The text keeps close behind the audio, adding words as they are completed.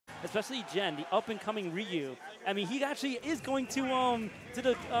especially Jen, the up-and-coming Ryu. I mean, he actually is going to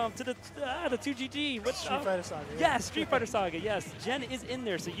the 2GG. What's Street Fighter Saga. Yeah, Street Fighter Saga. Yes, Jen is in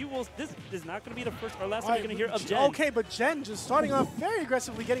there, so you will. This is not going to be the first or last time you're going to hear of Jen. Okay, but Jen just starting off very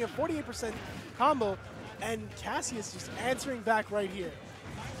aggressively, getting a 48% combo, and Cassius just answering back right here.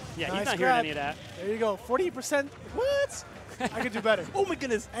 Yeah, nice he's not grab. hearing any of that. There you go, 48%. What? I could do better. Oh my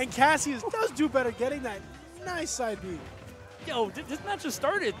goodness. And Cassius does do better, getting that nice side B. Yo, this match just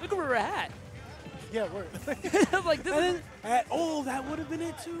started. Look where we're at. Yeah, we're like this. And then, oh, that would have been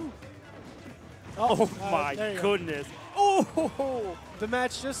it too. Oh my goodness. Oh, the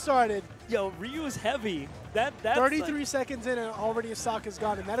match just started. Yo, Ryu is heavy. That's 33 like seconds in and already Asaka's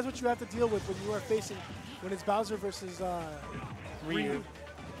gone, and that is what you have to deal with when you are facing, when it's Bowser versus Ryu.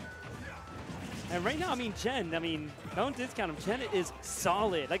 And right now, I mean, Jen, don't discount him. Jen is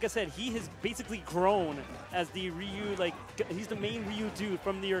solid. Like I said, he has basically grown as the Ryu, like, he's the main Ryu dude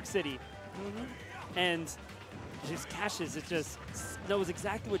from New York City. And just Cassius, it just knows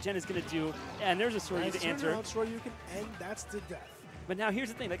exactly what Jen is going to do. And there's a Soryu to answer. Soryu can end, that's the death. But now here's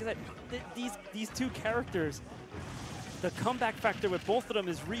the thing, like I said, these two characters, the comeback factor with both of them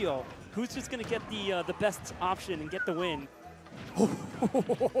is real. Who's just going to get the best option and get the win?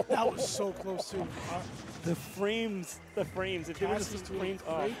 That was so close too. The frames. If there was just frames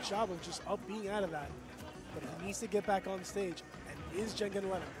off. Great job of just being out of that. But he needs to get back on stage. And is Jen going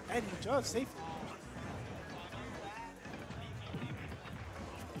to let him? And he does safely.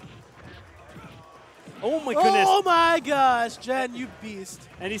 Oh my goodness. Oh my gosh, Jen, you beast.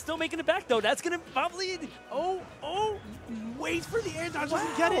 And he's still making it back though. That's going to probably, Wait for the air dodge,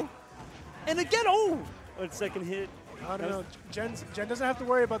 doesn't get it. And again, what second hit? I don't know. Jen doesn't have to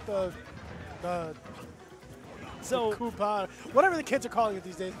worry about the Koopa, whatever the kids are calling it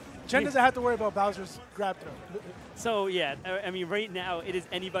these days. Jen doesn't have to worry about Bowser's grab throw. So yeah, I mean right now it is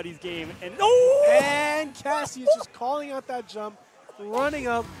anybody's game. And and Cassius just calling out that jump, running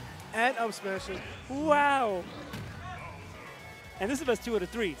up and up smashing. Wow. And this is best 2 out of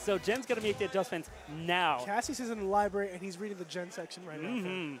 3. So Jen's got to make the adjustments now. Cassius is in the library and he's reading the Jen section right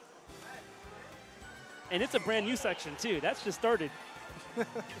now. And it's a brand new section too. That's just started.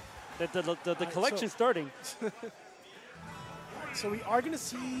 the collection's starting. So we are going to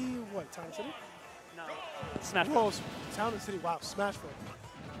see, what, Town and City? No. Smash Bros. Town and City, wow, Smash Bros.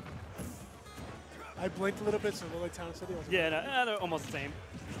 I blinked a little bit, so it looked like Town and City. Yeah, no, they're almost the same.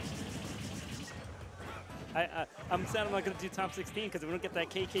 I'm sad I'm not going to do top 16 because we don't get that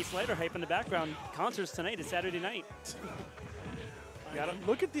KK slider hype in the background. Concerts tonight is Saturday night.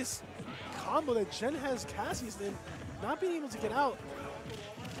 Look at this combo that Jen has Cassius in, not being able to get out.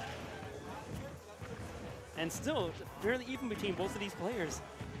 And still fairly even between both of these players.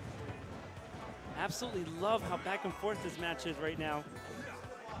 Absolutely love how back and forth this match is right now.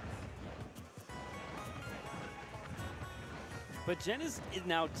 But Jen is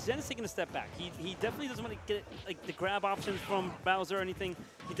taking a step back. He definitely doesn't want to get like the grab options from Bowser or anything.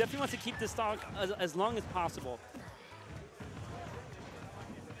 He definitely wants to keep this stock as long as possible.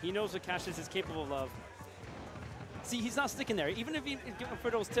 He knows what Cassius is capable of. See, he's not sticking there. Even if he given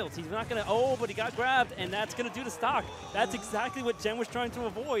for those tilts, he's not going to, but he got grabbed, and that's going to do the stock. That's exactly what Jen was trying to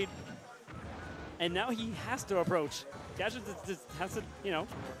avoid. And now he has to approach. Cassius just has to,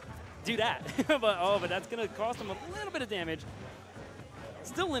 do that. but that's going to cost him a little bit of damage.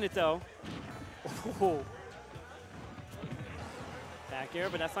 Still in it, though. Oh. Back air,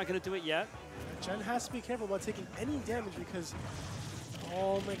 but that's not going to do it yet. Jen has to be careful about taking any damage because,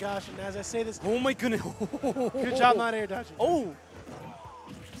 oh my gosh, and as I say this, oh my goodness. Good job not air dodging. Oh.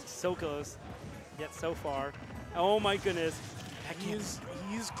 So close, yet so far. Oh my goodness.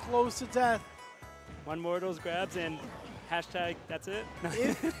 He's close to death. One more of those grabs and hashtag, that's it.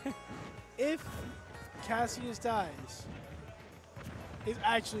 If Cassius dies, it's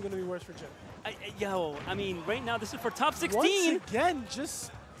actually going to be worse for Jen. I mean, right now this is for top 16. Once again,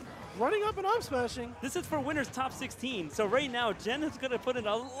 just running up and up smashing. This is for winners top 16. So right now, Jen is going to put in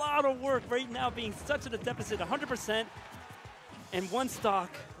a lot of work right now, being such at a deficit, 100%, and one stock.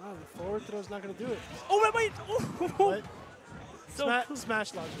 Wow, the forward throw's not going to do it. Oh, wait. What? So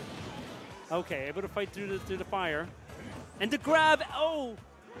smash logic. Okay, able to fight through the fire. And the grab, oh!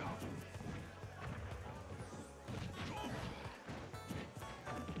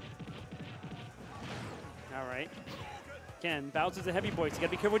 All right. Again, Bowser's a heavy boy, so you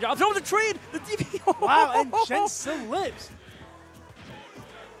gotta be careful. Oh, throw the trade! The DP! Wow, and Jen still lives.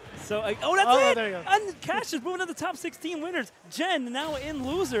 So, that's it! There you go. And Cassius moving to the top 16 winners. Jen now in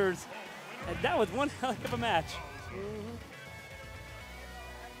losers. And that was one heck of a match.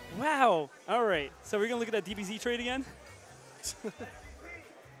 Wow. All right. So we're going to look at that DBZ trade again?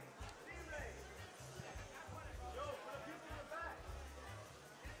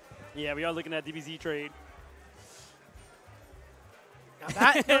 Yeah, we are looking at DBZ trade. Now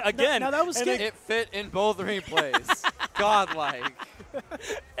that, Again. Now that was and scary. It fit in both replays. Godlike.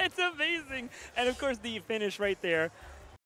 It's amazing. And of course, the finish right there.